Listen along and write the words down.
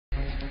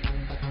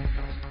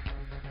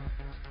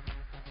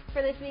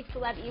For this week's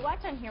Celeb E-Watch,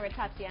 I'm here with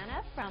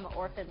Tatiana from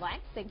Orphan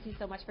Black. Thank you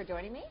so much for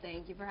joining me.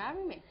 Thank you for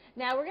having me.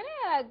 Now, we're going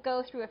to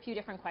go through a few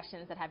different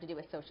questions that have to do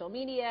with social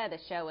media, the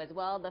show as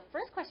well. The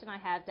first question I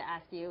have to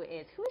ask you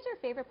is, who is your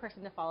favorite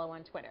person to follow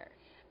on Twitter?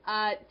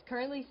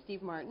 Currently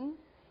Steve Martin.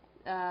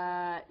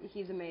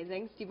 He's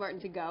amazing. Steve Martin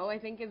to go, I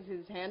think, is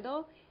his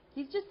handle.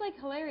 He's just like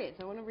hilarious.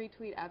 I want to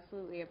retweet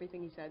absolutely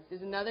everything he says.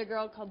 There's another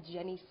girl called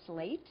Jenny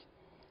Slate,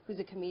 who's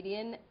a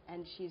comedian,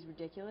 and she's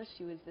ridiculous.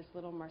 She was this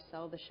little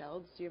Marcel the Shell.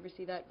 Did you ever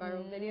see that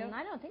viral video?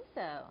 I don't think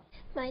so.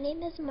 My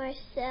name is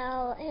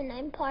Marcel, and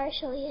I'm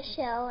partially a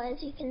shell,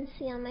 as you can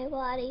see on my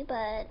body, but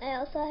I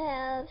also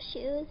have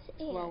shoes.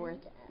 And well worth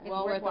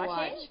worth a watch.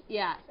 watching?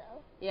 Yeah,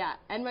 So. yeah.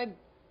 And my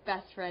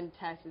best friend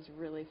Tess is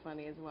really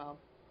funny as well.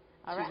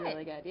 She's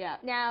really good, yeah.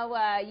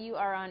 Now, you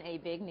are on a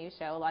big new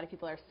show. A lot of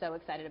people are so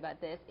excited about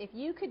this. If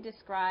you could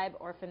describe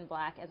Orphan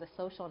Black as a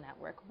social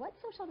network, what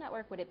social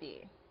network would it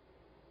be?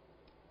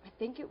 I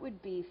think it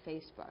would be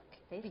Facebook.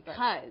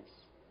 Because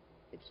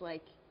it's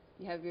like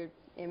you have your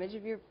image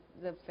of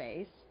the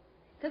face.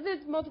 Because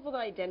there's multiple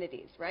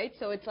identities, right?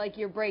 So it's like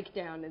your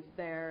breakdown is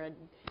there, and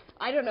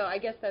I don't know. I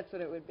guess that's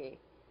what it would be.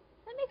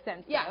 That makes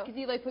sense. Yeah, because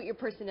you like put your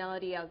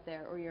personality out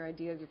there, or your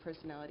idea of your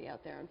personality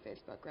out there on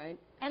Facebook, right?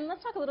 And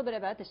let's talk a little bit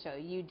about the show.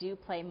 You do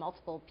play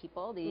multiple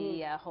people.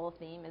 The whole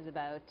theme is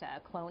about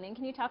cloning.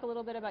 Can you talk a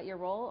little bit about your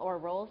role or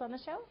roles on the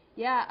show?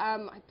 Yeah,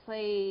 I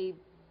play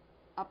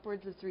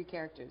upwards of 3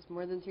 characters,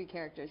 more than 3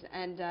 characters,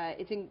 and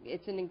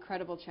it's an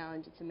incredible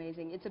challenge. It's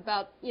amazing. It's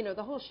about,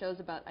 the whole show's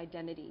about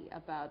identity,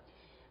 about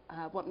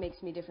what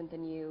makes me different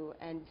than you,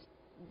 and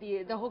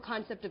the whole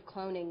concept of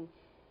cloning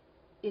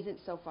isn't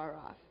so far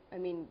off. I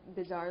mean,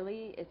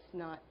 bizarrely, it's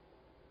not,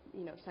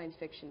 science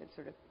fiction. It's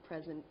sort of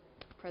present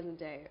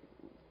day,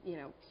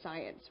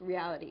 science,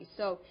 reality.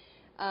 So,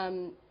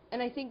 and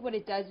I think what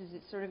it does is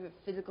it's sort of a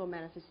physical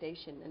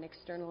manifestation, an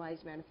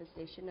externalized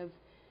manifestation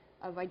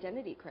of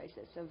identity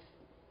crisis, of,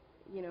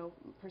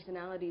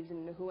 personalities,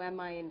 and who am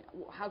I, and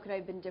how could I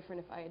have been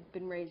different if I had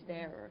been raised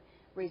there, or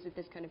raised with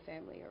this kind of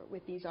family, or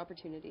with these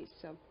opportunities.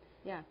 So,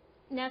 yeah.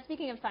 Now,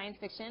 speaking of science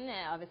fiction,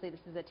 obviously this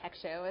is a tech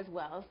show as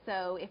well,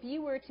 so if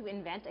you were to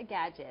invent a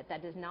gadget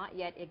that does not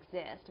yet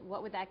exist,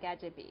 what would that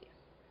gadget be?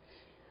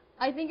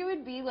 I think it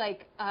would be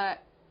like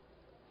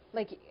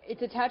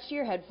it's attached to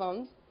your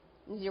headphones.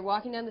 As you're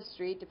walking down the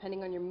street,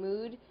 depending on your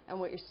mood and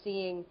what you're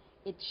seeing,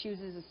 it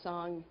chooses a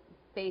song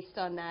based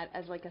on that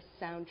as like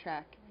a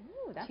soundtrack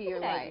to your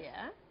life.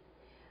 Idea.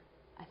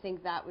 I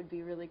think that would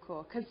be really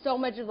cool, because so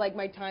much of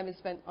my time is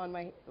spent on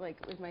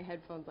with my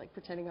headphones,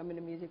 pretending I'm in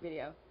a music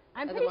video.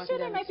 I'm pretty sure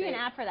there might be an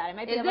app for that. I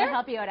might be able to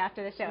help you out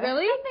after the show.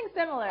 Really? Something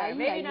similar.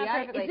 Maybe not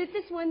perfectly. Is it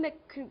this one that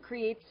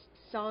creates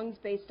songs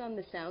based on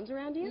the sounds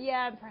around you?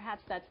 Yeah,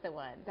 perhaps that's the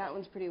one. That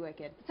one's pretty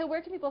wicked. So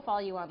where can people follow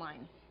you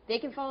online? They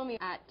can follow me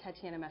at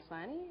Tatiana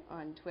Maslany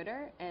on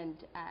Twitter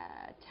and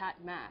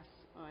TatMas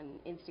on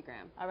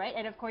Instagram. All right,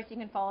 and of course you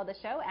can follow the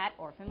show at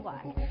Orphan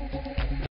Black.